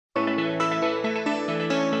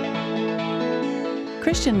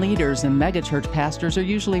Christian leaders and megachurch pastors are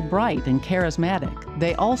usually bright and charismatic.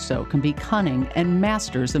 They also can be cunning and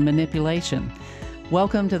masters of manipulation.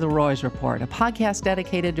 Welcome to the Roys Report, a podcast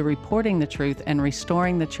dedicated to reporting the truth and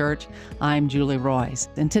restoring the church. I'm Julie Roys,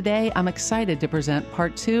 and today I'm excited to present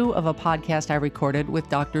part 2 of a podcast I recorded with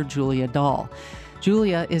Dr. Julia Dahl.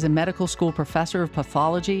 Julia is a medical school professor of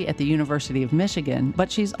pathology at the University of Michigan,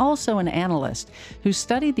 but she's also an analyst who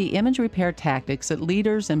studied the image repair tactics that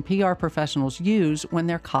leaders and PR professionals use when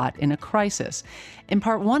they're caught in a crisis. In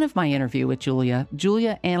part 1 of my interview with Julia,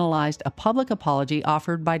 Julia analyzed a public apology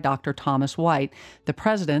offered by Dr. Thomas White, the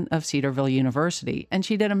president of Cedarville University, and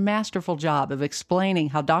she did a masterful job of explaining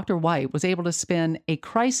how Dr. White was able to spin a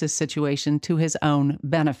crisis situation to his own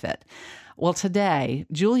benefit. Well, today,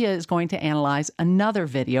 Julia is going to analyze another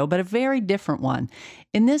video, but a very different one.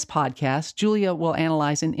 In this podcast, Julia will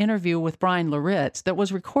analyze an interview with Bryan Loritts that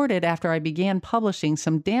was recorded after I began publishing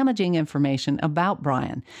some damaging information about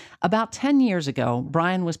Bryan. About 10 years ago,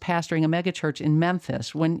 Bryan was pastoring a megachurch in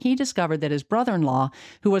Memphis when he discovered that his brother-in-law,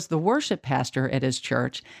 who was the worship pastor at his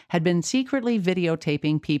church, had been secretly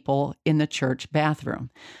videotaping people in the church bathroom.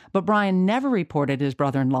 But Bryan never reported his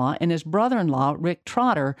brother-in-law, and his brother-in-law, Rick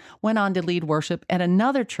Trotter, went on to lead worship at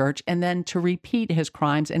another church and then to repeat his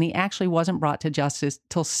crimes, and he actually wasn't brought to justice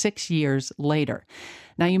till 6 years later.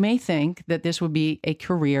 Now, you may think that this would be a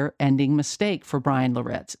career-ending mistake for Bryan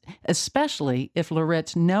Loritts, especially if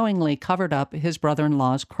Loritts knowingly covered up his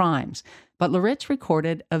brother-in-law's crimes. But Loritts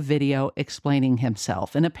recorded a video explaining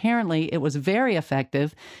himself, and apparently it was very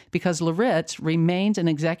effective because Loritts remains an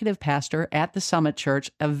executive pastor at the Summit Church,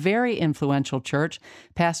 a very influential church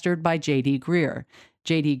pastored by J.D. Greear.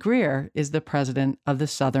 J.D. Greear is the president of the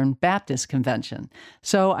Southern Baptist Convention.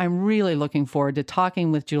 So I'm really looking forward to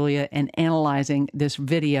talking with Julia and analyzing this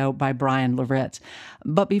video by Bryan Loritts.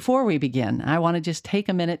 But before we begin, I want to just take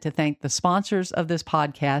a minute to thank the sponsors of this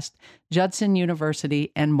podcast, Judson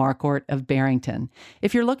University and Marquardt of Barrington.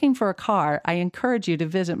 If you're looking for a car, I encourage you to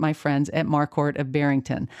visit my friends at Marquardt of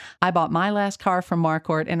Barrington. I bought my last car from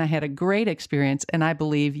Marquardt and I had a great experience, and I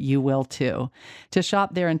believe you will too. To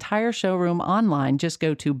shop their entire showroom online, just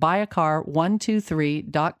go to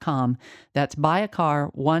buyacar123.com. That's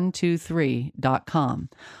buyacar123.com.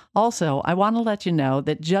 Also, I want to let you know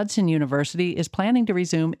that Judson University is planning to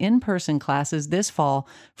resume in-person classes this fall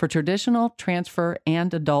for traditional, transfer,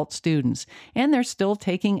 and adult students, and they're still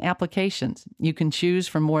taking applications. You can choose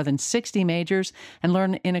from more than 60 majors and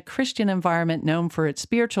learn in a Christian environment known for its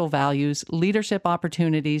spiritual values, leadership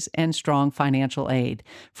opportunities, and strong financial aid.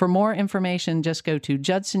 For more information, just go to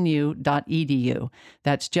judsonu.edu.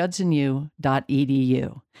 That's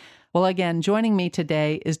judsonu.edu. Well, again, joining me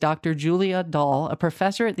today is Dr. Julia Dahl, a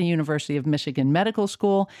professor at the University of Michigan Medical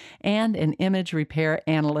School and an image repair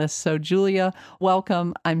analyst. So, Julia,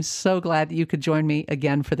 welcome. I'm so glad that you could join me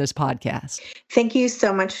again for this podcast. Thank you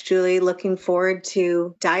so much, Julie. Looking forward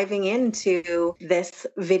to diving into this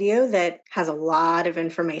video that has a lot of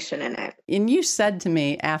information in it. And you said to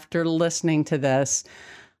me after listening to this,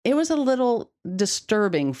 it was a little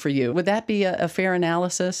disturbing for you. Would that be a fair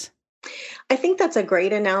analysis? I think that's a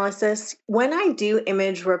great analysis. When I do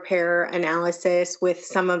image repair analysis with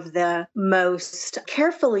some of the most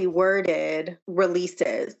carefully worded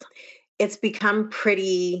releases, it's become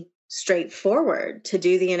pretty straightforward to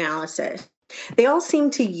do the analysis. They all seem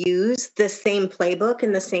to use the same playbook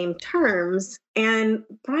and the same terms. And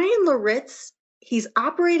Bryan Loritts, he's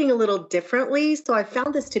operating a little differently, so I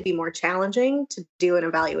found this to be more challenging to do an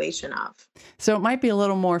evaluation of. So it might be a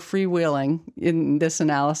little more freewheeling in this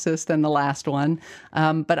analysis than the last one,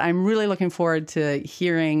 but I'm really looking forward to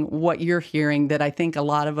hearing what you're hearing that I think a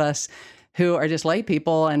lot of us who are just lay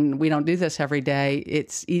people and we don't do this every day,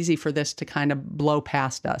 it's easy for this to kind of blow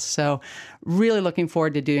past us. So really looking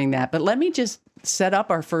forward to doing that. But let me just set up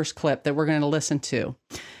our first clip that we're going to listen to.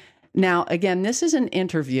 Now, again, this is an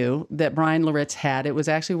interview that Bryan Loritts had. It was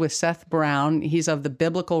actually with Seth Brown. He's of the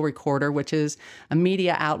Biblical Recorder, which is a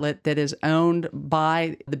media outlet that is owned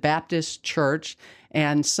by the Baptist Church.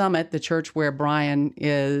 And Summit, the church where Bryan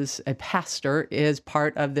is a pastor, is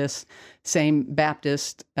part of this same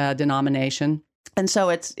Baptist denomination. And so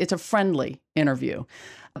it's a friendly interview.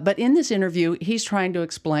 But in this interview, he's trying to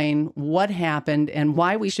explain what happened and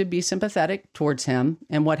why we should be sympathetic towards him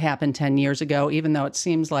and what happened 10 years ago, even though it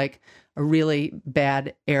seems like a really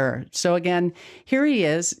bad error. So again, here he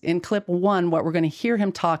is in clip 1. What we're going to hear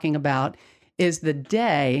him talking about is the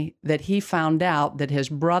day that he found out that his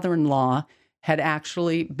brother-in-law had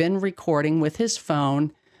actually been recording with his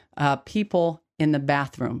phone people in the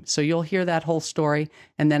bathroom. So you'll hear that whole story.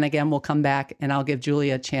 And then again, we'll come back and I'll give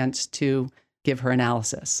Julia a chance to give her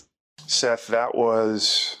analysis. Seth, that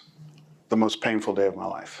was the most painful day of my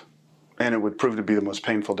life. And it would prove to be the most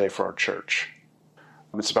painful day for our church.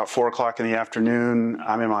 It's about 4 o'clock in the afternoon.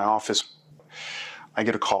 I'm in my office. I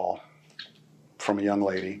get a call from a young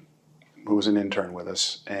lady who was an intern with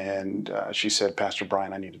us. And she said, Pastor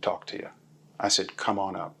Bryan, I need to talk to you. I said, come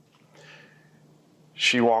on up.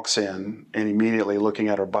 She walks in, and immediately looking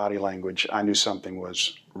at her body language, I knew something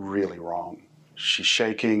was really wrong. She's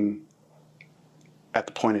shaking at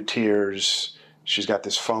the point of tears. She's got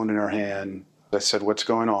this phone in her hand. I said, what's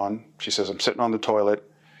going on? She says, I'm sitting on the toilet,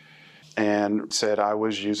 and said I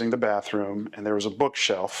was using the bathroom, and there was a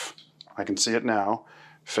bookshelf, I can see it now,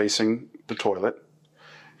 facing the toilet.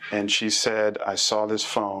 And she said, I saw this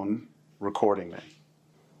phone recording me.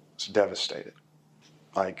 It's devastated.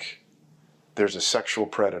 Like, there's a sexual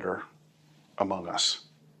predator among us.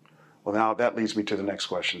 Well, now that leads me to the next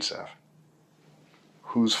question, Seth.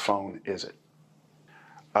 Whose phone is it?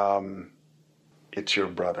 It's your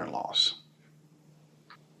brother-in-law's.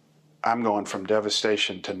 I'm going from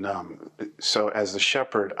devastation to numb. So as the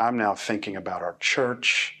shepherd, I'm now thinking about our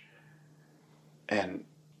church and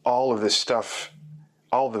all of this stuff,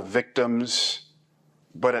 all the victims,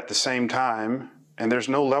 but at the same time, and there's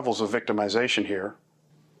no levels of victimization here,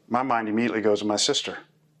 my mind immediately goes to my sister.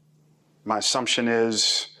 My assumption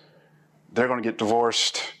is they're going to get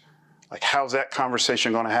divorced. Like, how's that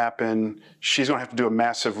conversation going to happen? She's going to have to do a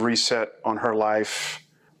massive reset on her life.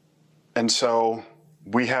 And so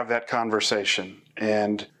we have that conversation,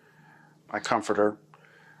 and I comfort her.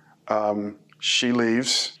 She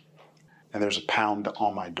leaves, and there's a pound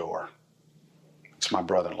on my door. It's my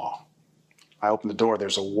brother-in-law. I open the door.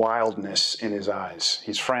 There's a wildness in his eyes.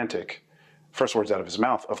 He's frantic. First words out of his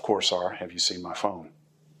mouth, of course, are, have you seen my phone?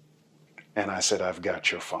 And I said, I've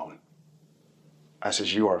got your phone. I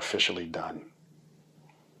says, you are officially done.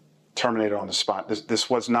 Terminated on the spot. This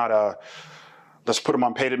was not a, let's put him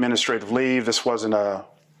on paid administrative leave. This wasn't a,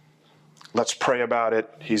 let's pray about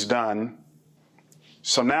it. He's done.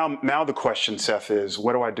 So now the question, Seth, is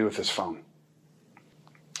what do I do with this phone?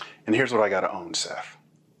 And here's what I got to own, Seth.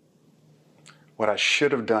 What I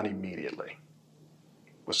should have done immediately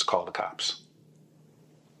was to call the cops.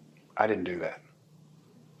 I didn't do that.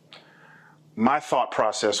 My thought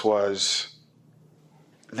process was,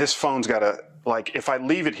 this phone's got to, like, if I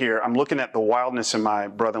leave it here, I'm looking at the wildness in my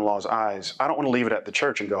brother-in-law's eyes. I don't want to leave it at the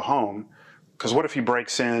church and go home, because what if he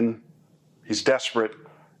breaks in, he's desperate,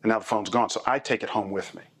 and now the phone's gone. So I take it home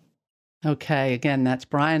with me. Okay, again, that's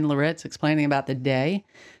Bryan Loritts explaining about the day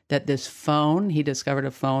that this phone, he discovered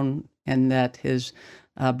a phone, and that his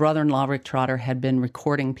brother-in-law, Rick Trotter, had been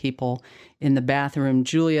recording people in the bathroom.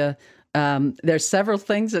 Julia, there's several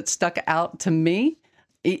things that stuck out to me,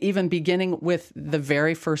 even beginning with the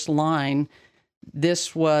very first line.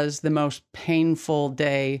 This was the most painful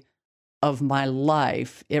day of my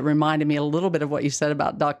life. It reminded me a little bit of what you said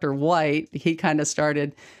about Dr. White. He kind of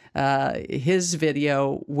started his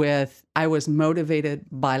video with, I was motivated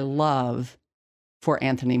by love for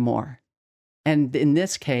Anthony Moore. And in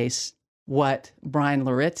this case, what Bryan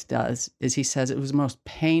Loritts does is he says it was the most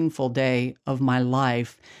painful day of my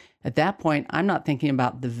life. At that point, I'm not thinking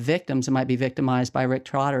about the victims who might be victimized by Rick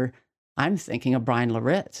Trotter. I'm thinking of Bryan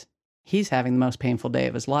Loritts. He's having the most painful day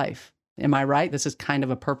of his life. Am I right? This is kind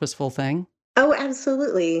of a purposeful thing? Oh,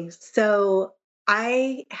 absolutely. So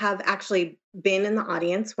I have actually been in the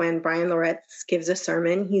audience when Bryan Loritts gives a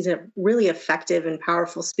sermon. He's a really effective and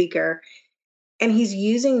powerful speaker, and he's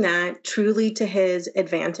using that truly to his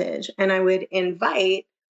advantage. And I would invite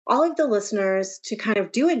all of the listeners to kind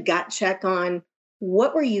of do a gut check on,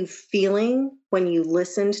 what were you feeling when you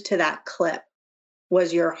listened to that clip?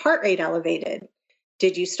 Was your heart rate elevated?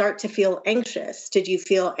 Did you start to feel anxious? Did you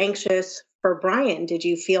feel anxious for Bryan? Did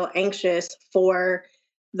you feel anxious for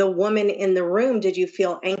the woman in the room? Did you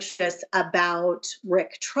feel anxious about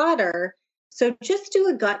Rick Trotter? So just do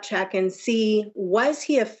a gut check and see, was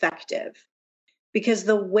he effective? Because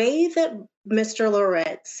the way that Mr.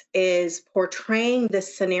 Loritts is portraying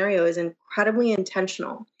this scenario is incredibly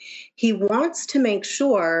intentional. He wants to make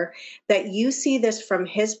sure that you see this from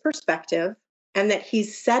his perspective, and that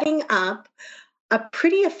he's setting up a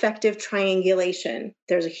pretty effective triangulation.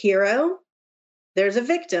 There's a hero, there's a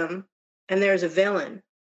victim, and there's a villain.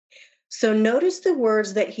 So notice the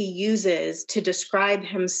words that he uses to describe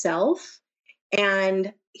himself,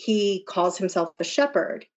 and he calls himself a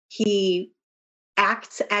shepherd. He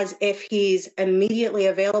acts as if he's immediately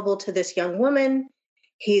available to this young woman.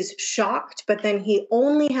 He's shocked, but then he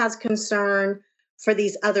only has concern for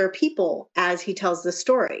these other people as he tells the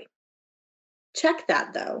story. Check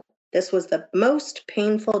that, though. This was the most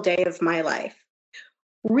painful day of my life.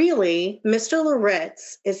 Really, Mr.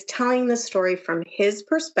 Loritts is telling the story from his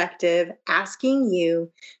perspective, asking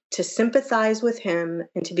you to sympathize with him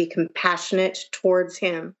and to be compassionate towards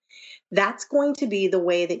him. That's going to be the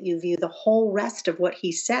way that you view the whole rest of what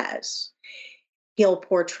he says. He'll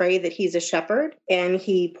portray that he's a shepherd and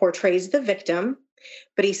he portrays the victim,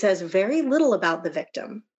 but he says very little about the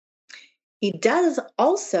victim. He does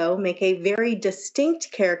also make a very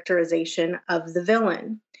distinct characterization of the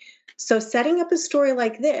villain. So setting up a story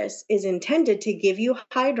like this is intended to give you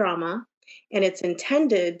high drama, and it's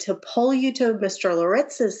intended to pull you to Mr.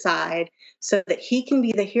 Loritts' side so that he can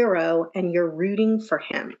be the hero and you're rooting for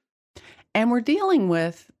him. And we're dealing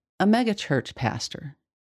with a megachurch pastor.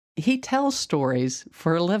 He tells stories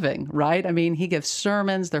for a living, right? I mean, he gives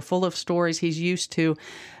sermons. They're full of stories. He's used to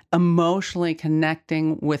emotionally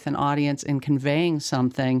connecting with an audience and conveying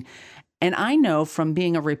something. And I know from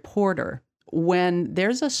being a reporter, when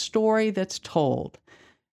there's a story that's told,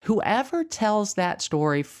 whoever tells that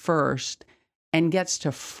story first and gets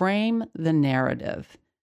to frame the narrative,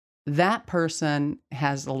 that person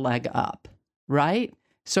has a leg up, right?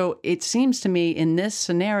 So it seems to me in this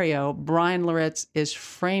scenario, Bryan Loritts is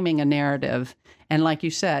framing a narrative. And like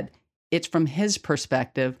you said, it's from his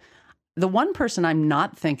perspective. The one person I'm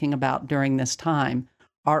not thinking about during this time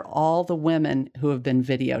are all the women who have been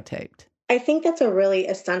videotaped. I think that's a really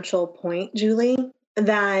essential point, Julie,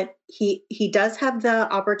 that he does have the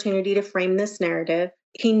opportunity to frame this narrative.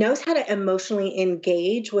 He knows how to emotionally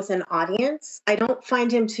engage with an audience. I don't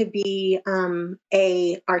find him to be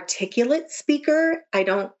a articulate speaker. I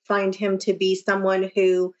don't find him to be someone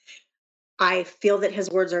who I feel that his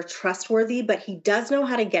words are trustworthy, but he does know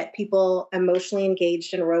how to get people emotionally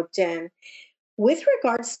engaged and roped in. With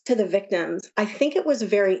regards to the victims, I think it was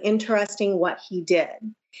very interesting what he did.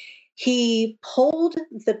 He pulled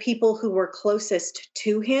the people who were closest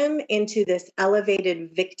to him into this elevated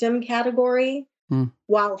victim category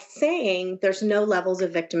while saying there's no levels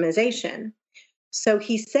of victimization. So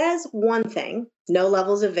he says one thing, no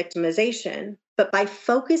levels of victimization, but by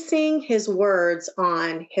focusing his words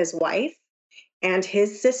on his wife and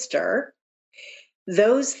his sister,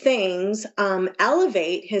 those things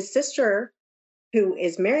elevate his sister, who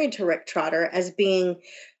is married to Rick Trotter, as being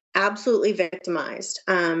absolutely victimized.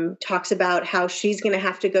 Talks about how she's going to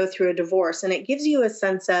have to go through a divorce. And it gives you a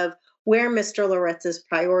sense of where Mr. Loritts'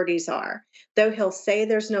 priorities are. Though he'll say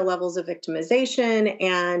there's no levels of victimization,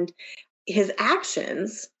 and his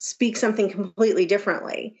actions speak something completely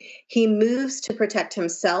differently. He moves to protect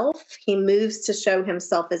himself. He moves to show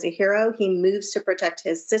himself as a hero. He moves to protect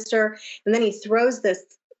his sister. And then he throws this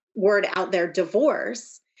word out there,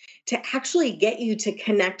 divorce, to actually get you to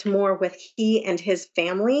connect more with he and his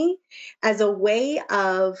family as a way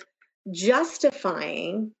of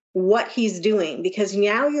justifying what he's doing, because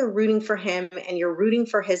now you're rooting for him and you're rooting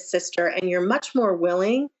for his sister, and you're much more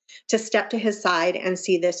willing to step to his side and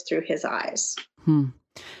see this through his eyes.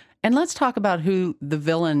 And let's talk about who the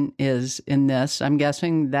villain is in this. I'm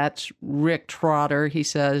guessing that's Rick Trotter. He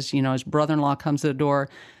says, you know, his brother-in-law comes to the door.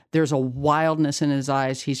 There's a wildness in his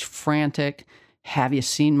eyes. He's frantic. Have you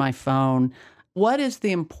seen my phone? What is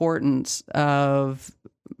the importance of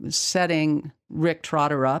setting Rick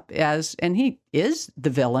Trotter up as, and he is the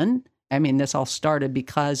villain. I mean, this all started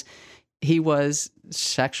because he was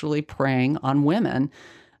sexually preying on women.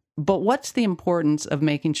 But what's the importance of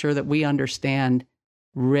making sure that we understand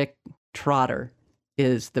Rick Trotter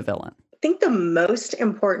is the villain? I think the most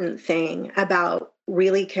important thing about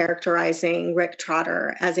really characterizing Rick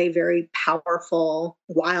Trotter as a very powerful,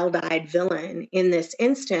 wild-eyed villain in this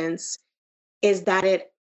instance is that it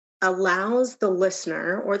allows the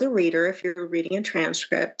listener or the reader, if you're reading a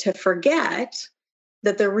transcript, to forget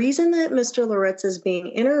that the reason that Mr. Loritts is being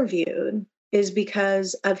interviewed is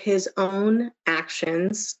because of his own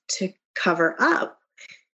actions to cover up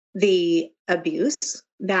the abuse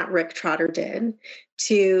that Rick Trotter did,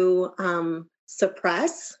 to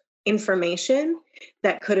suppress information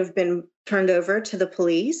that could have been turned over to the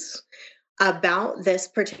police about this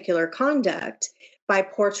particular conduct. By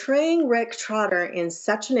portraying Rick Trotter in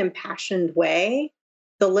such an impassioned way,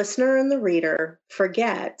 the listener and the reader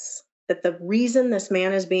forgets that the reason this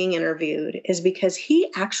man is being interviewed is because he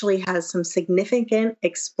actually has some significant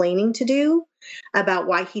explaining to do about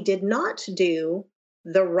why he did not do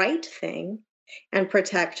the right thing and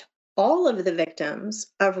protect all of the victims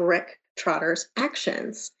of Rick Trotter's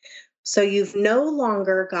actions. So you've no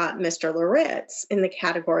longer got Mr. Loritts in the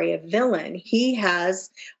category of villain. He has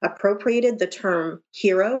appropriated the term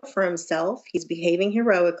hero for himself. He's behaving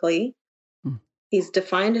heroically. He's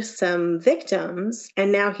defined some victims,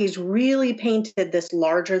 and now he's really painted this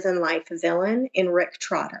larger-than-life villain in Rick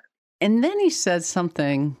Trotter. And then he says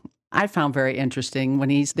something I found very interesting when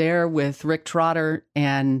he's there with Rick Trotter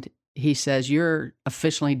and he says, "You're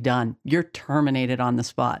officially done. You're terminated on the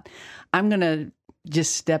spot." I'm going to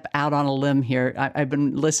just step out on a limb here. I've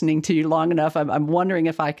been listening to you long enough. I'm wondering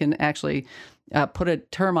if I can actually put a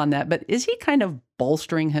term on that. But is he kind of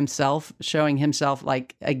bolstering himself, showing himself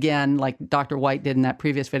like, again, like Dr. White did in that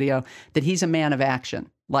previous video, that he's a man of action?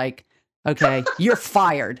 Like, okay, you're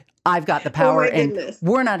fired. I've got the power and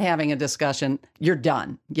we're not having a discussion. You're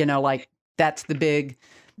done. Like that's the big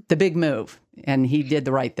move. And he did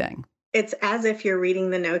the right thing. It's as if you're reading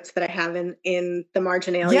the notes that I have in the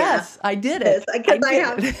marginalia. Yes, I did it.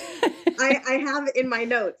 I have in my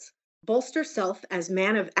notes, bolster self as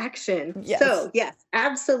man of action. Yes. So yes,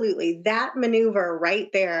 absolutely. That maneuver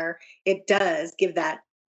right there, it does give that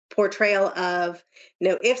portrayal of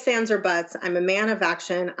no ifs, ands, or buts. I'm a man of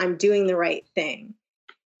action. I'm doing the right thing.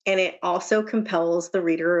 And it also compels the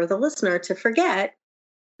reader or the listener to forget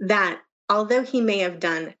that although he may have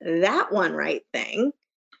done that one right thing,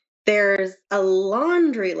 there's a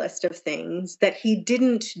laundry list of things that he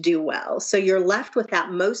didn't do well. So you're left with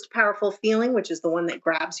that most powerful feeling, which is the one that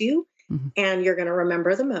grabs you, and you're going to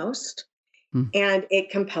remember the most. And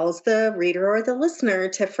it compels the reader or the listener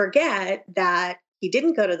to forget that he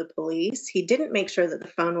didn't go to the police. He didn't make sure that the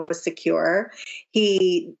phone was secure.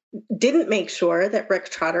 He didn't make sure that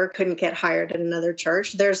Rick Trotter couldn't get hired at another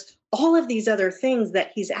church. There's all of these other things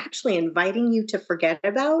that he's actually inviting you to forget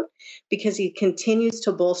about because he continues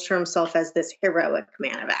to bolster himself as this heroic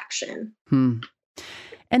man of action.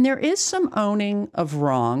 And there is some owning of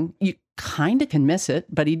wrong. You kind of can miss it,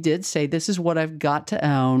 but he did say, "This is what I've got to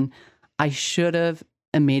own. I should have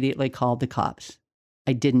immediately called the cops.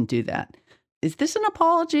 I didn't do that." Is this an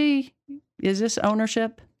apology? Is this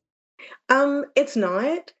ownership? It's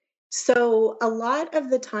not. So a lot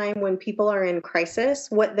of the time when people are in crisis,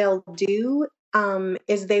 what they'll do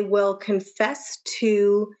is they will confess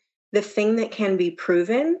to the thing that can be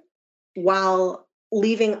proven while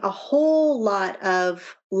leaving a whole lot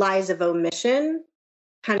of lies of omission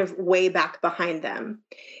kind of way back behind them.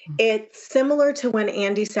 It's similar to when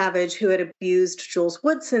Andy Savage, who had abused Jules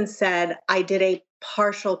Woodson, said, "I did a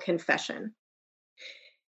partial confession."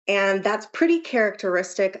 And that's pretty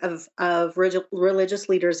characteristic of religious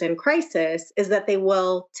leaders in crisis, is that they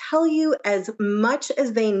will tell you as much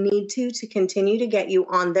as they need to continue to get you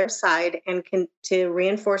on their side and to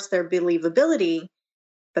reinforce their believability,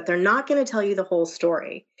 but they're not going to tell you the whole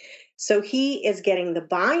story. So he is getting the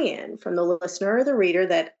buy-in from the listener or the reader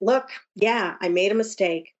that, look, yeah, I made a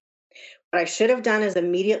mistake. What I should have done is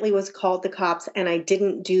immediately was called the cops, and I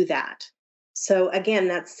didn't do that. So again,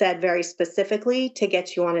 that's said very specifically to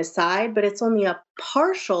get you on his side, but it's only a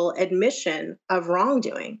partial admission of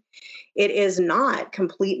wrongdoing. It is not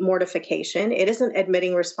complete mortification. It isn't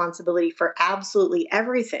admitting responsibility for absolutely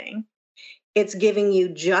everything. It's giving you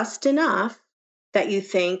just enough that you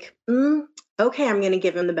think, okay, I'm going to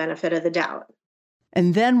give him the benefit of the doubt.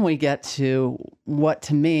 And then we get to what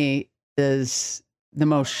to me is the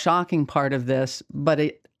most shocking part of this, but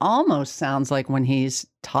it almost sounds like when he's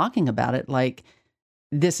talking about it, like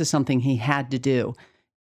this is something he had to do.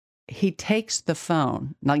 He takes the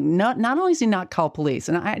phone. Like not only does he not call police,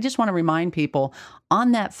 and I just want to remind people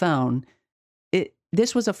on that phone,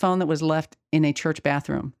 this was a phone that was left in a church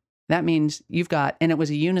bathroom. That means and it was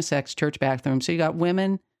a unisex church bathroom. So you got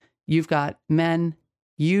women, you've got men,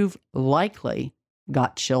 you've likely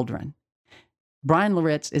got children. Bryan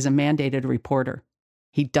Loritts is a mandated reporter.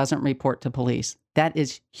 He doesn't report to police. That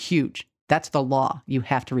is huge. That's the law. You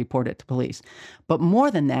have to report it to police. But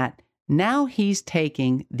more than that, now he's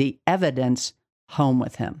taking the evidence home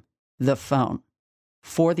with him, the phone,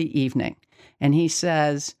 for the evening. And he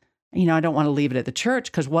says, I don't want to leave it at the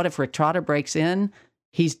church because what if Rick Trotter breaks in?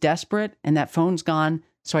 He's desperate and that phone's gone,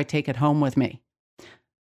 so I take it home with me.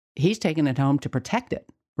 He's taking it home to protect it,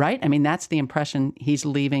 right? I mean, that's the impression he's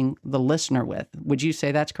leaving the listener with. Would you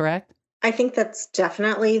say that's correct? I think that's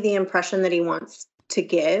definitely the impression that he wants to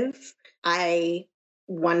give. I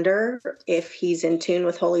wonder if he's in tune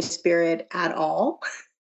with Holy Spirit at all,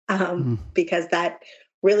 because that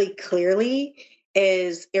really clearly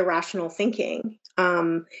is irrational thinking.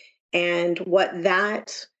 And what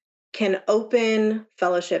that can open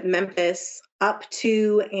Fellowship Memphis up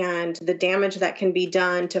to and the damage that can be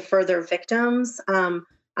done to further victims,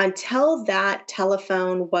 until that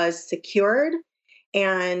telephone was secured,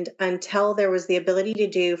 and until there was the ability to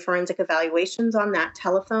do forensic evaluations on that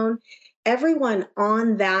telephone, everyone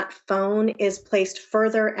on that phone is placed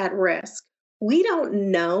further at risk. We don't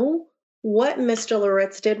know what Mr.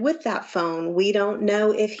 Loritts did with that phone. We don't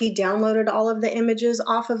know if he downloaded all of the images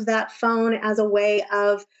off of that phone as a way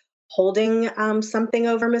of holding something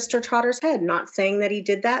over Mr. Trotter's head. Not saying that he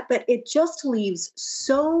did that, but it just leaves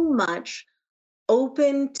so much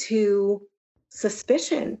open to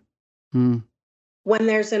suspicion. When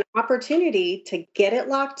there's an opportunity to get it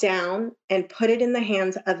locked down and put it in the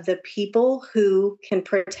hands of the people who can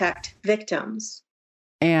protect victims.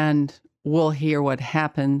 And we'll hear what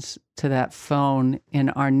happens to that phone in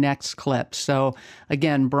our next clip. So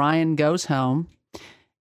again, Bryan goes home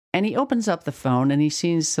and he opens up the phone and he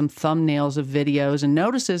sees some thumbnails of videos and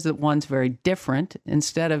notices that one's very different.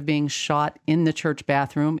 Instead of being shot in the church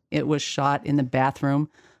bathroom, it was shot in the bathroom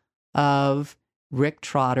of Rick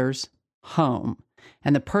Trotter's home.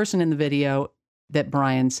 And the person in the video that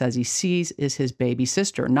Bryan says he sees is his baby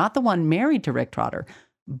sister, not the one married to Rick Trotter,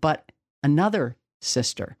 but another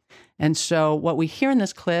sister. And so what we hear in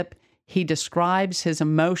this clip, he describes his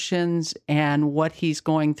emotions and what he's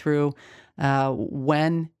going through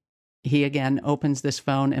when he again opens this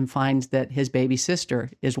phone and finds that his baby sister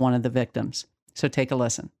is one of the victims. So take a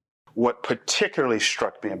listen. What particularly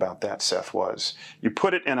struck me about that, Seth, was you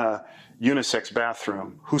put it in a unisex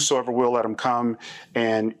bathroom, whosoever will let him come,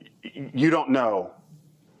 and you don't know,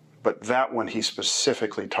 but that one he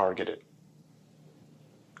specifically targeted.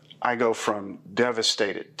 I go from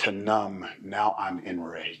devastated to numb. Now I'm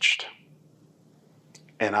enraged.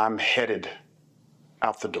 And I'm headed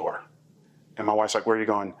out the door. And my wife's like, where are you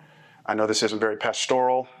going? I know this isn't very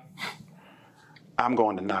pastoral. I'm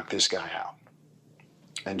going to knock this guy out.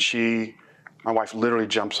 And my wife literally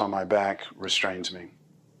jumps on my back, restrains me.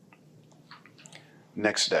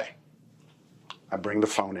 Next day, I bring the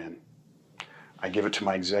phone in. I give it to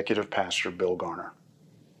my executive pastor, Bill Garner.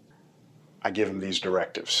 I give him these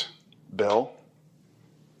directives. Bill,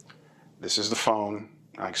 this is the phone.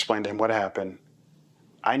 I explained to him what happened.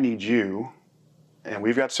 I need you, and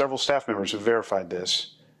we've got several staff members who verified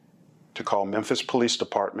this, to call Memphis Police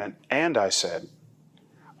Department, and I said,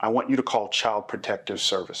 I want you to call Child Protective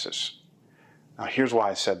Services. Now, here's why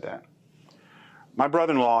I said that. My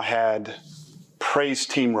brother-in-law had praise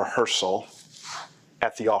team rehearsal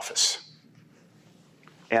at the office.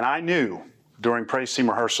 And I knew during praise team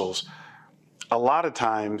rehearsals, a lot of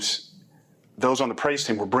times those on the praise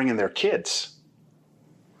team were bringing their kids.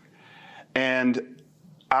 And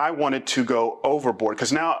I wanted to go overboard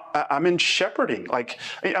because now I'm in shepherding. Like,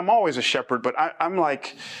 I'm always a shepherd, but I'm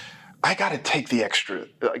like, I got to take the extra.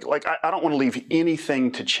 Like I don't want to leave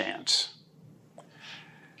anything to chance.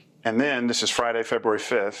 And then, this is Friday, February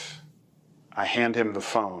 5th, I hand him the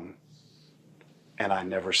phone, and I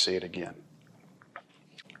never see it again.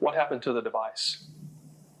 What happened to the device?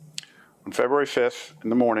 On February 5th in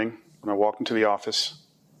the morning, when I walked into the office,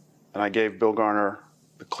 and I gave Bill Garner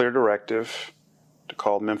the clear directive to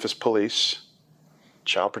call Memphis Police,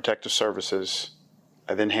 Child Protective Services,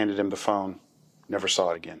 I then handed him the phone, never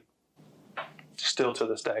saw it again. Still to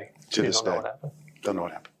this day. To this don't know day. what happened. Don't know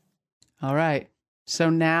what happened. All right. So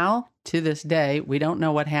now, to this day, we don't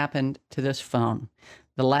know what happened to this phone.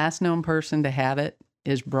 The last known person to have it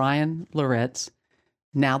is Bryan Loritts.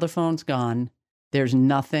 Now the phone's gone. There's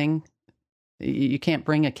nothing. You can't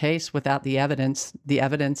bring a case without the evidence. The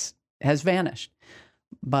evidence has vanished.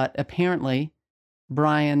 But apparently,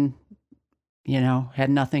 Bryan, had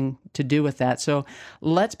nothing to do with that. So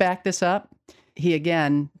let's back this up. He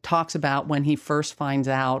again talks about when he first finds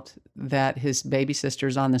out that his baby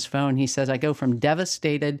sister's on this phone. He says, I go from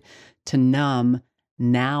devastated to numb.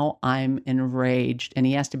 Now I'm enraged. And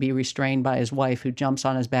he has to be restrained by his wife, who jumps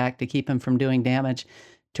on his back to keep him from doing damage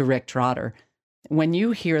to Rick Trotter. When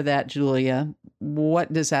you hear that, Julia,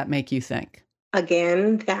 what does that make you think?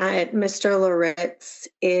 Again, that Mr. Loritts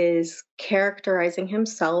is characterizing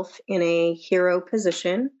himself in a hero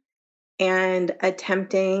position and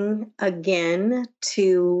attempting again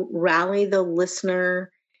to rally the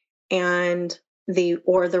listener and the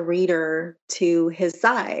reader to his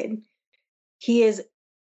side. He is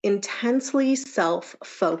intensely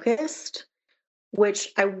self-focused,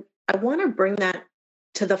 which I want to bring that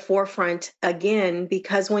to the forefront again,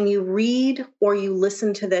 because when you read or you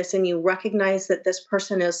listen to this and you recognize that this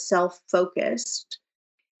person is self-focused,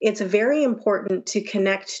 it's very important to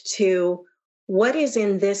connect to what is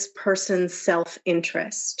in this person's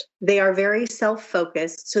self-interest. They are very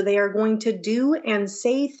self-focused, so they are going to do and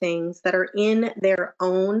say things that are in their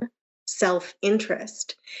own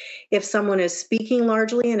self-interest. If someone is speaking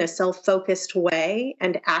largely in a self-focused way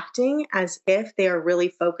and acting as if they are really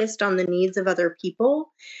focused on the needs of other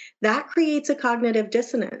people, that creates a cognitive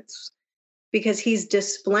dissonance, because he's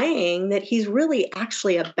displaying that he's really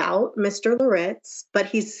actually about Mr. Loritts, but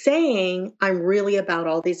he's saying, I'm really about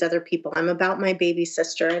all these other people. I'm about my baby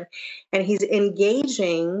sister. And he's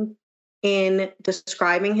engaging in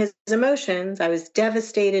describing his emotions. I was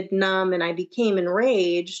devastated, numb, and I became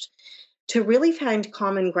enraged, to really find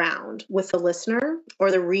common ground with the listener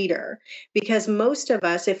or the reader. Because most of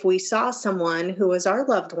us, if we saw someone who was our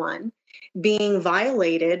loved one being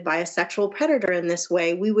violated by a sexual predator in this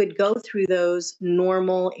way, we would go through those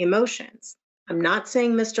normal emotions. I'm not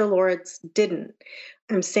saying Mr. Loritts didn't.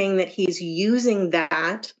 I'm saying that he's using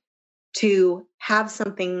that to have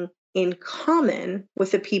something in common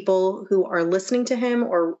with the people who are listening to him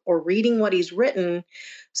or reading what he's written,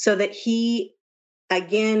 so that he,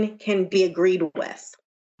 again, can be agreed with.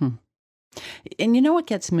 And you know what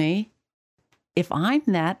gets me? If I'm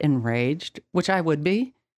that enraged, which I would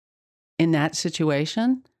be in that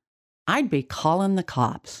situation, I'd be calling the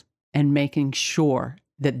cops and making sure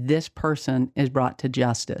that this person is brought to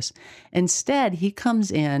justice. Instead, he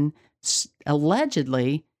comes in,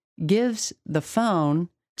 allegedly gives the phone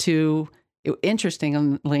to,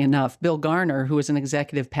 interestingly enough, Bill Garner, who was an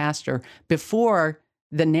executive pastor, before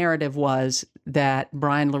the narrative was that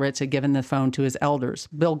Bryan Loritts had given the phone to his elders.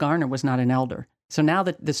 Bill Garner was not an elder. So now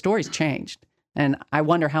that the story's changed, and I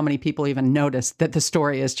wonder how many people even notice that the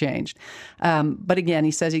story has changed. But again,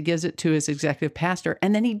 he says he gives it to his executive pastor,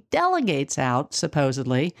 and then he delegates out,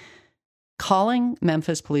 supposedly, calling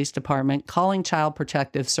Memphis Police Department, calling Child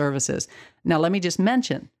Protective Services. Now, let me just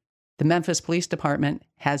mention, the Memphis Police Department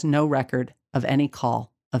has no record of any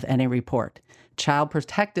call, of any report. Child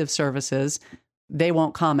Protective Services, they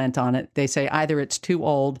won't comment on it. They say either it's too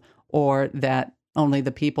old or that only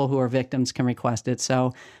the people who are victims can request it.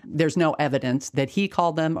 So there's no evidence that he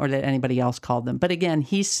called them or that anybody else called them. But again,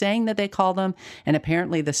 he's saying that they called them, and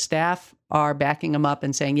apparently the staff are backing him up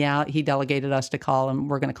and saying, yeah, he delegated us to call him.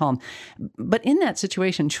 We're going to call him. But in that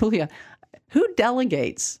situation, Julia, who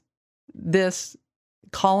delegates this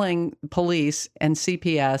calling police and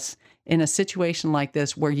CPS in a situation like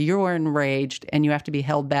this where you're enraged and you have to be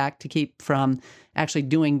held back to keep from actually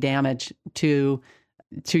doing damage to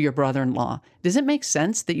your brother-in-law? Does it make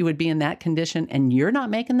sense that you would be in that condition and you're not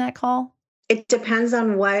making that call? It depends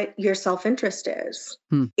on what your self-interest is.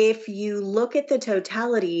 If you look at the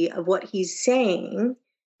totality of what he's saying,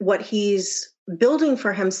 what he's building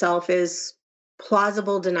for himself is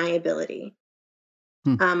plausible deniability.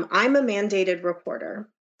 I'm a mandated reporter.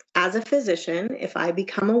 As a physician, if I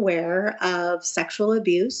become aware of sexual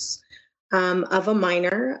abuse of a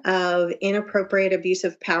minor, of inappropriate abuse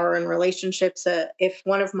of power in relationships, if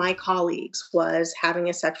one of my colleagues was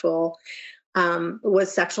having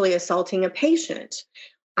was sexually assaulting a patient,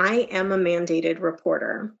 I am a mandated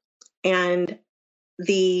reporter. And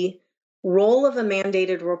the role of a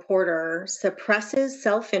mandated reporter suppresses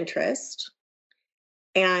self-interest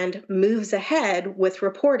and moves ahead with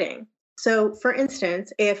reporting. So, for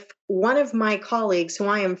instance, if one of my colleagues who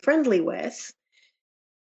I am friendly with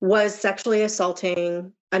was sexually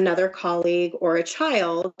assaulting another colleague or a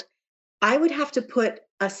child, I would have to put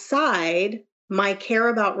aside my care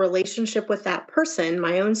about relationship with that person,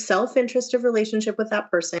 my own self-interest of relationship with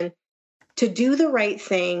that person, to do the right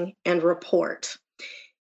thing and report.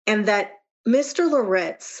 And that Mr.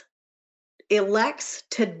 Loritts elects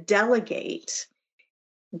to delegate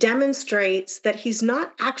demonstrates that he's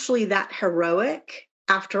not actually that heroic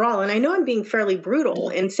after all. And I know I'm being fairly brutal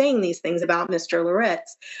in saying these things about Mr.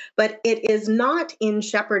 Loritts, but it is not in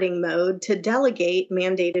shepherding mode to delegate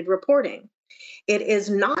mandated reporting. It is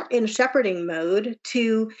not in shepherding mode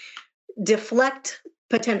to deflect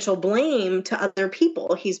potential blame to other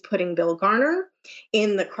people. He's putting Bill Garner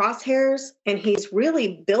in the crosshairs, and he's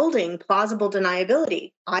really building plausible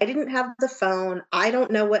deniability. I didn't have the phone. I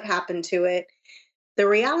don't know what happened to it. The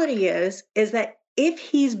reality is that if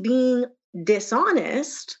he's being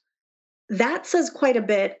dishonest, that says quite a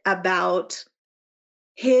bit about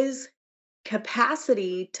his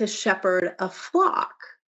capacity to shepherd a flock.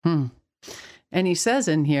 And he says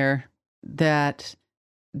in here that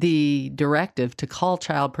the directive to call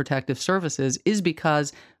Child Protective Services is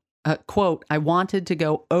because, quote, I wanted to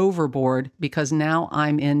go overboard because now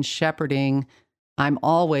I'm in shepherding. I'm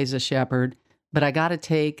always a shepherd, but I got to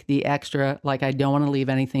take the extra, like I don't want to leave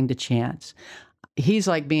anything to chance. He's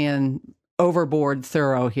like being overboard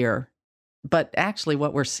thorough here. But actually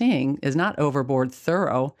what we're seeing is not overboard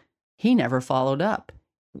thorough. He never followed up.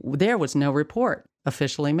 There was no report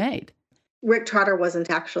officially made. Rick Trotter wasn't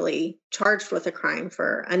actually charged with a crime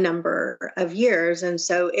for a number of years. And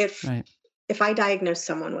so if I diagnose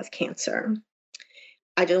someone with cancer,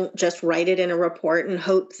 I don't just write it in a report and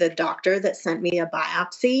hope the doctor that sent me a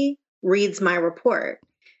biopsy reads my report.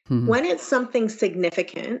 When it's something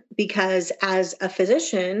significant, because as a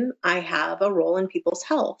physician, I have a role in people's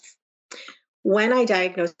health. When I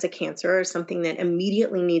diagnose a cancer or something that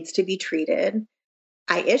immediately needs to be treated,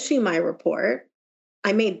 I issue my report.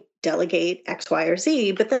 I may delegate X, Y, or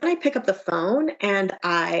Z, but then I pick up the phone and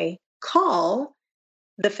I call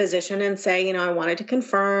the physician and say, I wanted to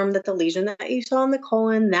confirm that the lesion that you saw in the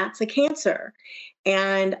colon, that's a cancer.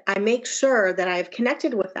 And I make sure that I've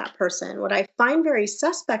connected with that person. What I find very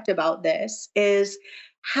suspect about this is,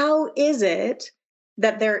 how is it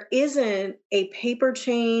that there isn't a paper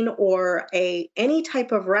chain or any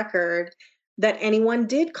type of record that anyone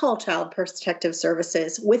did call Child Protective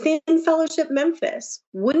Services within Fellowship Memphis?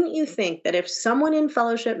 Wouldn't you think that if someone in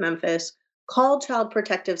Fellowship Memphis called Child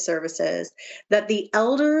Protective Services, that the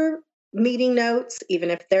elder meeting notes,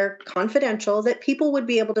 even if they're confidential, that people would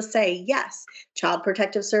be able to say, yes, Child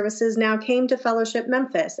Protective Services now came to Fellowship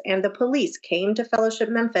Memphis and the police came to Fellowship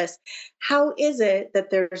Memphis? How is it that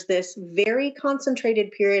there's this very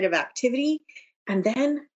concentrated period of activity and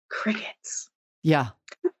then crickets? Yeah,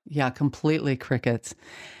 completely crickets.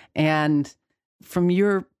 And from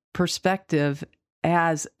your perspective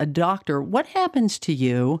as a doctor, what happens to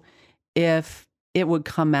you if it would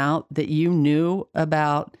come out that you knew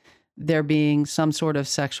about there being some sort of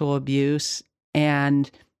sexual abuse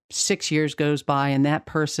and 6 years goes by and that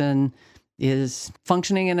person is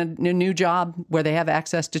functioning in a new job where they have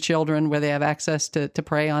access to children, where they have access to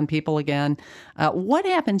prey on people again? What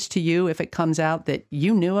happens to you if it comes out that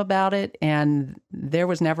you knew about it and there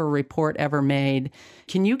was never a report ever made?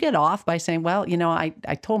 Can you get off by saying, well,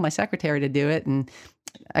 I told my secretary to do it and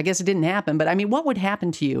I guess it didn't happen? But I mean, what would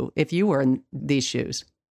happen to you if you were in these shoes?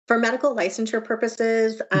 For medical licensure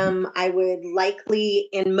purposes, I would likely,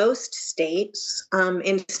 in most states,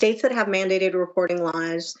 in states that have mandated reporting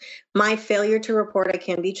laws, my failure to report, I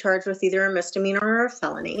can be charged with either a misdemeanor or a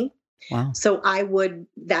felony. Wow. So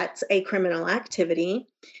that's a criminal activity.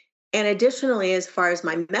 And additionally, as far as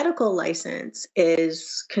my medical license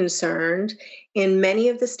is concerned, in many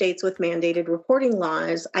of the states with mandated reporting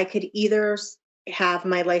laws, I could either have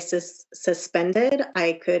my license suspended.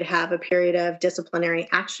 I could have a period of disciplinary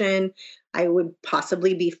action. I would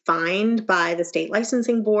possibly be fined by the state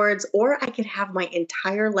licensing boards, or I could have my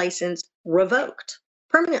entire license revoked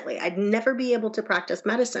permanently. I'd never be able to practice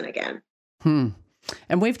medicine again. And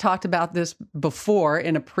we've talked about this before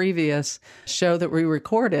in a previous show that we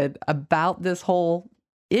recorded about this whole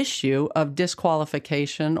issue of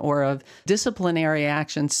disqualification or of disciplinary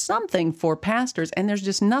action, something for pastors. And there's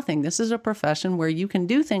just nothing. This is a profession where you can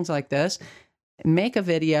do things like this, make a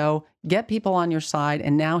video, get people on your side,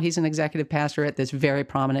 and now he's an executive pastor at this very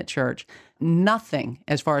prominent church. Nothing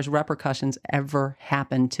as far as repercussions ever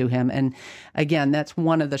happened to him. And again, that's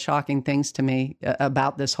one of the shocking things to me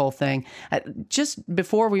about this whole thing. Just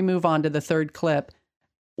before we move on to the third clip,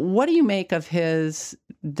 what do you make of his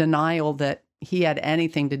denial that he had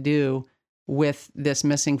anything to do with this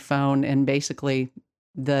missing phone and basically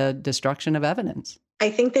the destruction of evidence?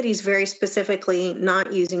 I think that he's very specifically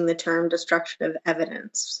not using the term destruction of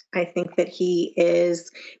evidence. I think that he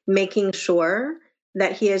is making sure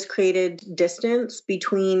that he has created distance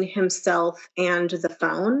between himself and the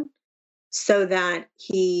phone so that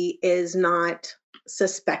he is not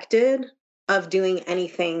suspected of doing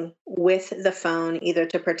anything with the phone, either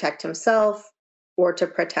to protect himself or to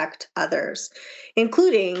protect others,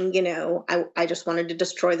 including, I just wanted to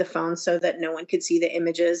destroy the phone so that no one could see the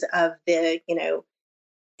images of the,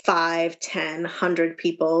 5, 10, 100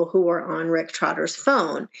 people who were on Rick Trotter's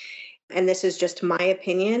phone. And this is just my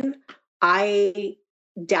opinion. I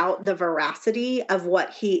doubt the veracity of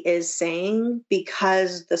what he is saying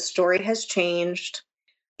because the story has changed.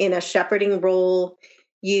 In a shepherding role,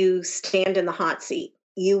 you stand in the hot seat.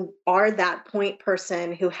 You are that point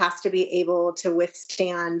person who has to be able to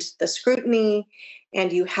withstand the scrutiny,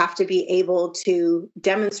 and you have to be able to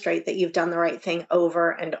demonstrate that you've done the right thing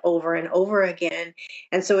over and over and over again.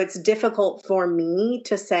 And so it's difficult for me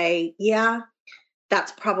to say, yeah,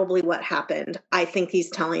 that's probably what happened. I think he's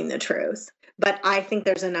telling the truth. But I think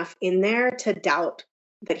there's enough in there to doubt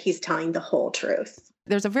that he's telling the whole truth.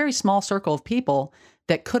 There's a very small circle of people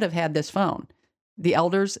that could have had this phone, the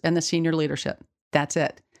elders and the senior leadership. That's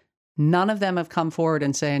it. None of them have come forward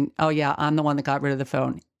and saying, oh yeah, I'm the one that got rid of the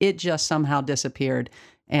phone. It just somehow disappeared.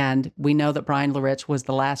 And we know that Bryan Loritts was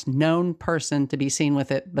the last known person to be seen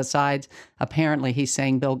with it, besides, apparently, he's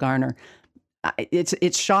saying Bill Garner.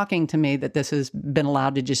 It's shocking to me that this has been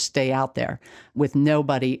allowed to just stay out there with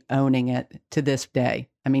nobody owning it to this day.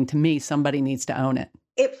 I mean, to me, somebody needs to own it.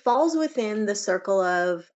 It falls within the circle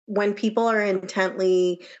of when people are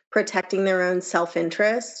intently protecting their own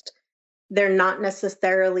self-interest, they're not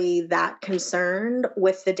necessarily that concerned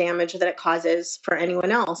with the damage that it causes for anyone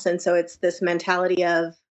else. And so it's this mentality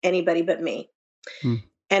of, anybody but me. Hmm.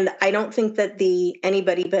 And I don't think that the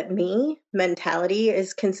anybody but me mentality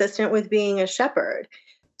is consistent with being a shepherd.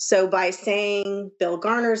 So by saying Bill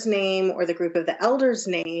Garner's name or the group of the elders'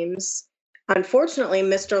 names, unfortunately,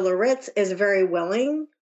 Mr. Loritts is very willing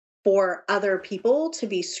for other people to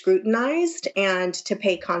be scrutinized and to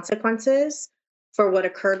pay consequences for what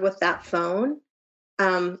occurred with that phone,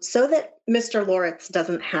 so that Mr. Loritts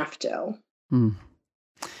doesn't have to. Hmm.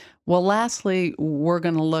 Well, lastly, we're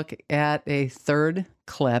going to look at a third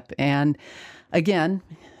clip. And again,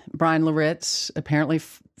 Bryan Loritts apparently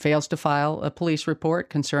fails to file a police report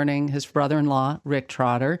concerning his brother-in-law, Rick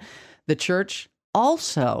Trotter. The church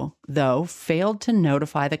also, though, failed to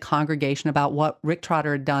notify the congregation about what Rick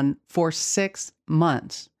Trotter had done for 6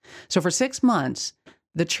 months. So for 6 months,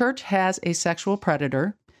 the church has a sexual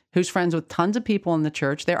predator who's friends with tons of people in the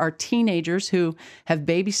church. There are teenagers who have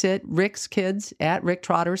babysit Rick's kids at Rick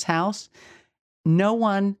Trotter's house. No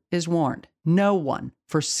one is warned. No one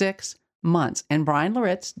for 6 months. And Bryan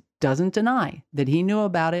Loritts doesn't deny that he knew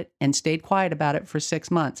about it and stayed quiet about it for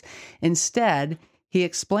 6 months. Instead, he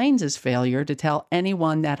explains his failure to tell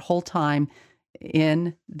anyone that whole time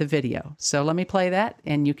in the video. So let me play that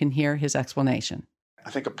and you can hear his explanation. I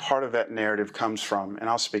think a part of that narrative comes from, and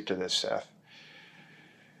I'll speak to this, Seth,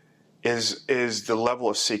 is the level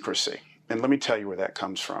of secrecy. And let me tell you where that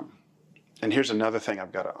comes from. And here's another thing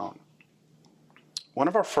I've got to own. One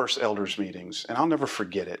of our first elders meetings, and I'll never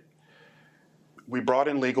forget it, we brought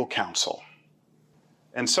in legal counsel.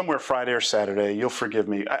 And somewhere Friday or Saturday, you'll forgive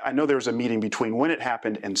me, I know there was a meeting between when it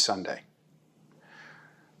happened and Sunday.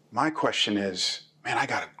 My question is, man, I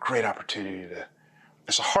got a great opportunity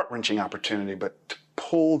it's a heart-wrenching opportunity, but to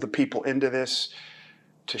pull the people into this,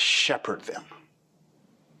 to shepherd them.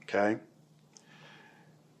 Okay?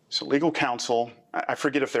 So legal counsel, I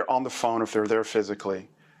forget if they're on the phone, if they're there physically.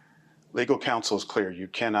 Legal counsel is clear. You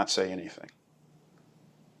cannot say anything.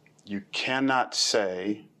 You cannot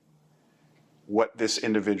say what this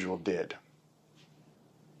individual did.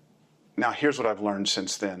 Now, here's what I've learned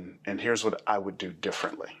since then, and here's what I would do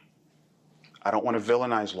differently. I don't want to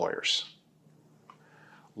villainize lawyers.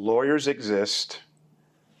 Lawyers exist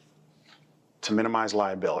to minimize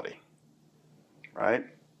liability, right?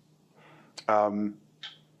 And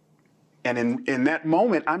in that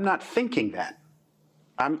moment, I'm not thinking that.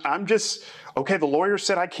 I'm just, okay, the lawyer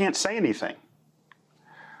said I can't say anything.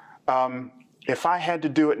 If I had to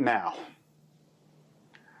do it now,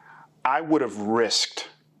 I would have risked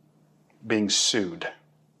being sued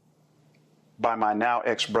by my now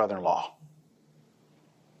ex-brother-in-law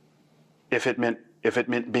if it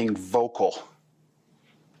meant being vocal.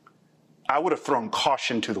 I would have thrown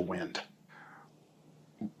caution to the wind.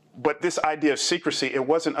 But this idea of secrecy, it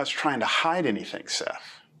wasn't us trying to hide anything,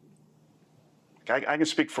 Seth. I can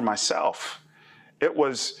speak for myself. It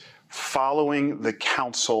was following the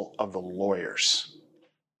counsel of the lawyers.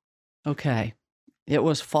 Okay. It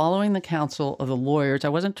was following the counsel of the lawyers. I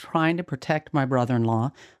wasn't trying to protect my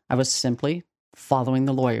brother-in-law. I was simply following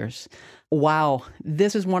the lawyers. Wow.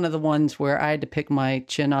 This is one of the ones where I had to pick my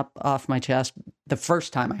chin up off my chest the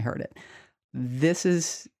first time I heard it. This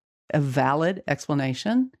is a valid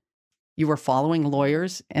explanation. You were following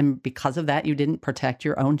lawyers, and because of that, you didn't protect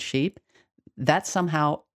your own sheep. That's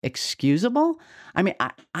somehow excusable? I mean,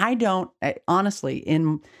 honestly,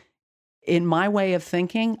 in my way of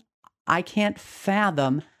thinking, I can't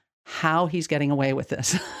fathom how he's getting away with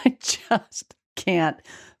this. I just can't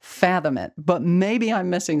fathom it. But maybe I'm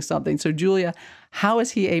missing something. So, Julia, how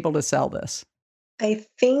is he able to sell this? I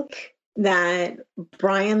think that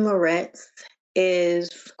Bryan Loritts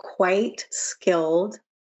is quite skilled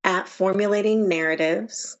at formulating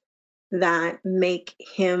narratives that make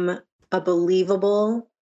him a believable,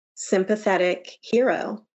 sympathetic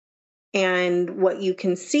hero. And what you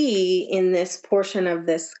can see in this portion of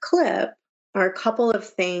this clip are a couple of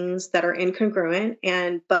things that are incongruent,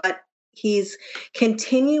 but he's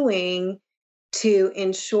continuing to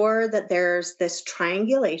ensure that there's this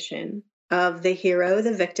triangulation of the hero,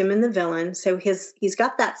 the victim, and the villain. So he's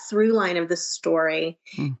got that through line of the story.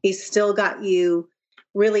 He's still got you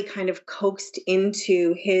really kind of coaxed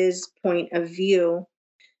into his point of view.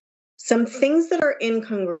 Some things that are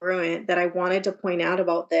incongruent that I wanted to point out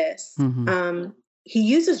about this. He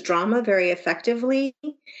uses drama very effectively,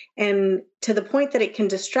 and to the point that it can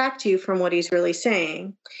distract you from what he's really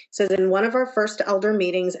saying. So in one of our first elder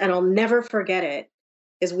meetings, and I'll never forget it,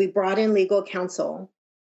 is we brought in legal counsel.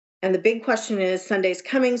 And the big question is, Sunday's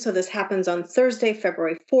coming, so this happens on Thursday,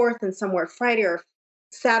 February 4th, and somewhere Friday or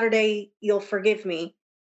Saturday, you'll forgive me.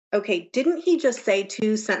 Okay, didn't he just say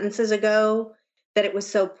 2 sentences ago that it was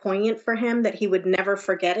so poignant for him that he would never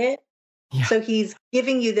forget it? Yeah. So he's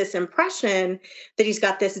giving you this impression that he's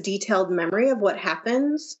got this detailed memory of what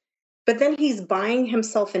happens, but then he's buying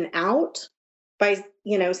himself an out by,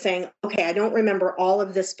 saying, okay, I don't remember all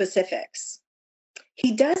of the specifics.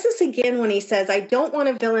 He does this again when he says, I don't want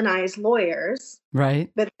to villainize lawyers, Right.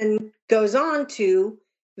 but then goes on to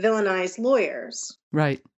villainize lawyers.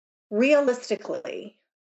 Right. Realistically,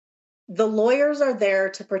 the lawyers are there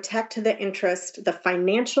to protect the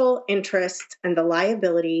financial interest and the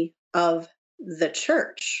liability of the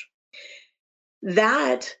church.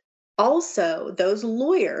 That also, those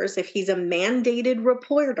lawyers, if he's a mandated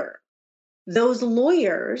reporter, those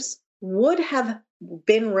lawyers would have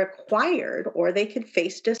been required, or they could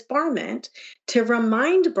face disbarment, to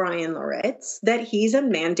remind Bryan Loritts that he's a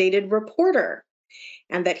mandated reporter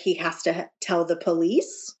and that he has to tell the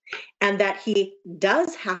police and that he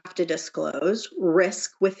does have to disclose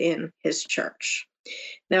risk within his church.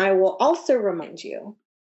 Now, I will also remind you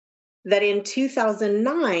that in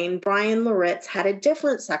 2009, Bryan Loritts had a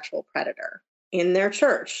different sexual predator in their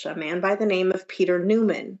church, a man by the name of Peter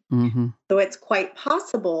Newman. Mm-hmm. So it's quite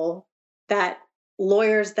possible that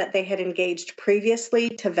lawyers that they had engaged previously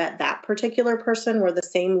to vet that particular person were the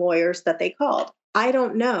same lawyers that they called. I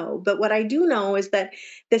don't know, but what I do know is that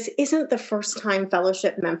this isn't the first time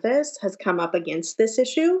Fellowship Memphis has come up against this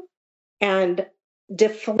issue, and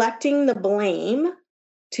deflecting the blame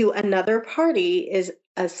to another party is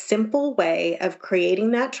a simple way of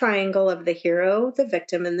creating that triangle of the hero, the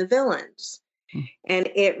victim, and the villains. And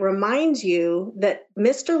it reminds you that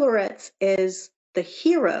Mr. Loritts is the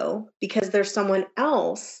hero because there's someone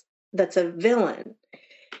else that's a villain.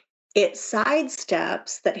 It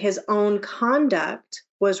sidesteps that his own conduct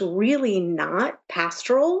was really not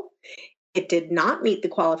pastoral. It did not meet the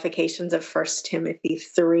qualifications of 1 Timothy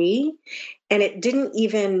 3, and it didn't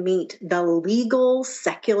even meet the legal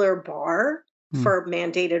secular bar for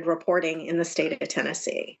mandated reporting in the state of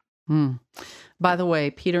Tennessee. By the way,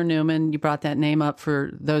 Peter Newman, you brought that name up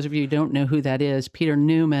for those of you who don't know who that is. Peter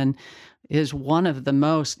Newman is one of the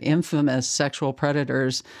most infamous sexual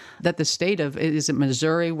predators that the state of, is it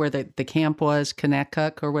Missouri where the camp was,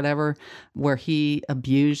 Connecticut or whatever, where he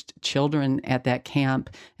abused children at that camp.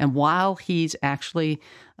 And while he's actually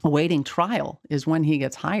awaiting trial is when he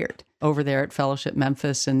gets hired over there at Fellowship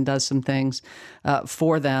Memphis and does some things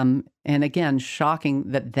for them. And again, shocking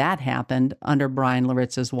that happened under Bryan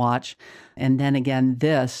Loritts' watch. And then again,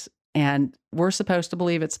 this. And we're supposed to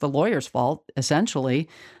believe it's the lawyer's fault, essentially.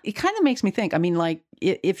 It kind of makes me think, I mean, like,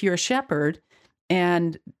 if you're a shepherd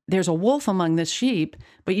and there's a wolf among the sheep,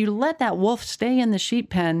 but you let that wolf stay in the sheep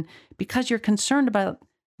pen because you're concerned about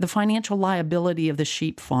the financial liability of the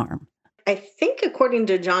sheep farm. I think according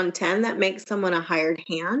to John 10, that makes someone a hired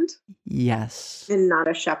hand. Yes. And not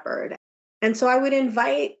a shepherd. And so I would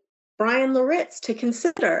invite Bryan Loritts to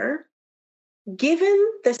consider, given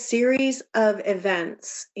the series of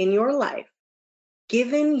events in your life,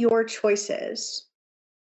 given your choices,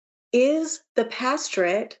 is the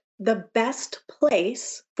pastorate the best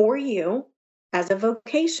place for you as a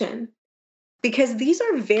vocation? Because these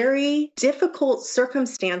are very difficult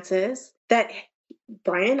circumstances that,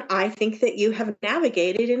 Bryan, I think that you have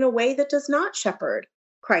navigated in a way that does not shepherd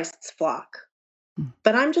Christ's flock.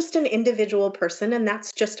 But I'm just an individual person, and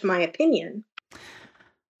that's just my opinion.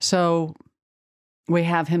 So we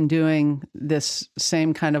have him doing this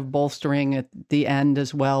same kind of bolstering at the end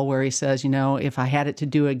as well, where he says, if I had it to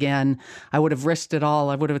do again, I would have risked it all.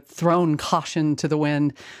 I would have thrown caution to the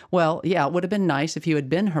wind. Well, yeah, it would have been nice if you had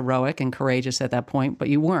been heroic and courageous at that point, but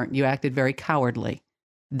you weren't. You acted very cowardly.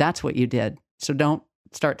 That's what you did. So don't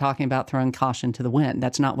start talking about throwing caution to the wind.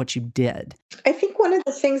 That's not what you did. I think one of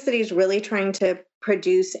the things that he's really trying to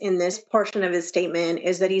produce in this portion of his statement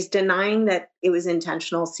is that he's denying that it was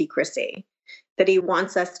intentional secrecy, that he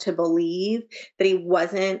wants us to believe that he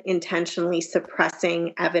wasn't intentionally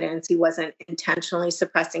suppressing evidence, he wasn't intentionally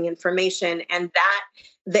suppressing information, and that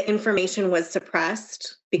the information was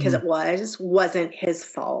suppressed because it wasn't his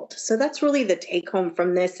fault. So that's really the take home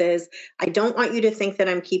from this is, I don't want you to think that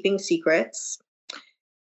I'm keeping secrets,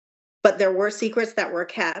 but there were secrets that were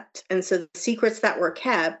kept. And so the secrets that were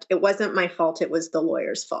kept, it wasn't my fault, it was the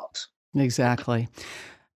lawyer's fault. Exactly.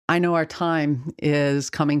 I know our time is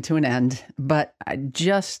coming to an end, but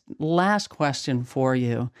just last question for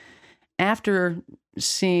you. After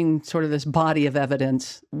seeing sort of this body of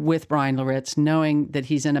evidence with Bryan Loritts, knowing that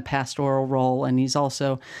he's in a pastoral role and he's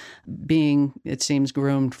also being, it seems,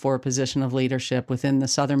 groomed for a position of leadership within the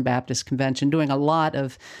Southern Baptist Convention, doing a lot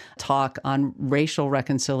of talk on racial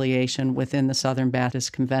reconciliation within the Southern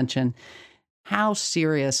Baptist Convention, how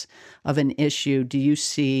serious of an issue do you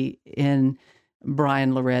see in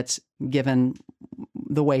Bryan Loritts, given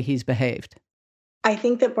the way he's behaved? I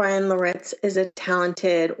think that Bryan Loritts is a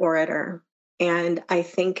talented orator. And I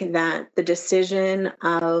think that the decision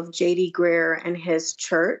of J.D. Greear and his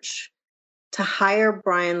church to hire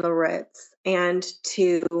Bryan Loritts and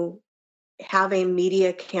to have a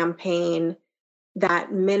media campaign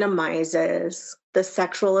that minimizes the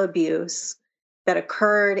sexual abuse that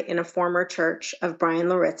occurred in a former church of Bryan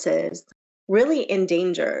Loritts's really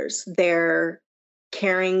endangers their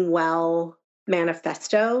Caring Well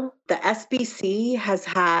manifesto. The SBC has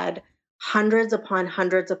had hundreds upon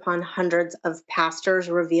hundreds upon hundreds of pastors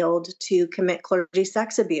revealed to commit clergy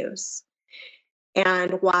sex abuse.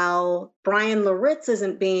 And while Bryan Loritts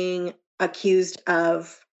isn't being accused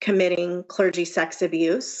of committing clergy sex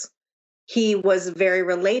abuse, he was very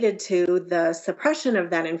related to the suppression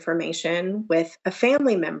of that information with a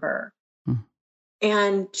family member.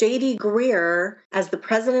 And J.D. Greear, as the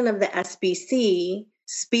president of the SBC,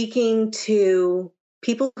 speaking to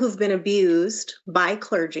people who've been abused by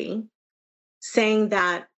clergy, saying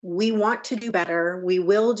that we want to do better, we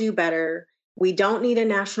will do better, we don't need a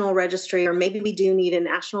national registry, or maybe we do need a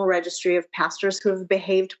national registry of pastors who have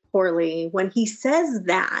behaved poorly. When he says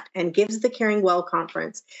that and gives the Caring Well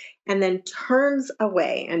conference and then turns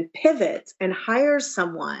away and pivots and hires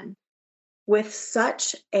someone with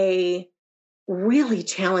such a really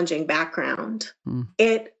challenging background,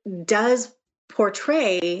 it does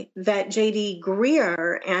portray that J.D.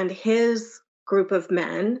 Greear and his group of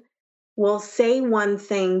men will say one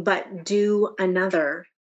thing but do another.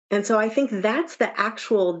 And so I think that's the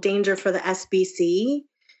actual danger for the SBC,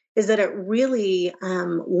 is that it really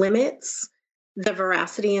limits the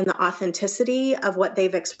veracity and the authenticity of what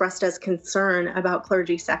they've expressed as concern about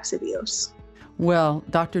clergy sex abuse. Well,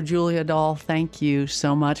 Dr. Julia Dahl, thank you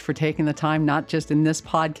so much for taking the time, not just in this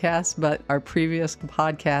podcast, but our previous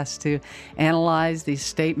podcast, to analyze these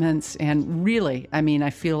statements. And really, I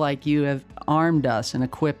feel like you have armed us and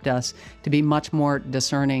equipped us to be much more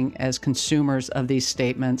discerning as consumers of these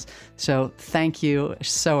statements. So thank you.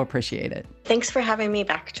 So appreciate it. Thanks for having me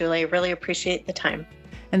back, Julie. Really appreciate the time.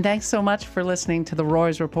 And thanks so much for listening to The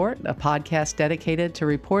Roys Report, a podcast dedicated to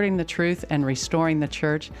reporting the truth and restoring the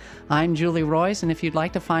church. I'm Julie Roys, and if you'd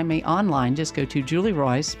like to find me online, just go to Julie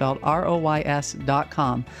Roys, spelled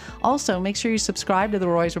ROYS.com. Also, make sure you subscribe to The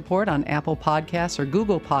Roys Report on Apple Podcasts or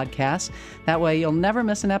Google Podcasts. That way you'll never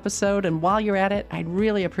miss an episode. And while you're at it, I'd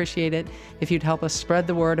really appreciate it if you'd help us spread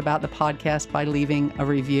the word about the podcast by leaving a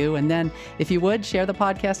review. And then, if you would, share the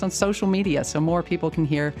podcast on social media so more people can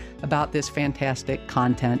hear about this fantastic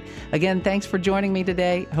content. Again, thanks for joining me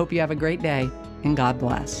today. Hope you have a great day, and God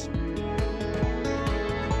bless.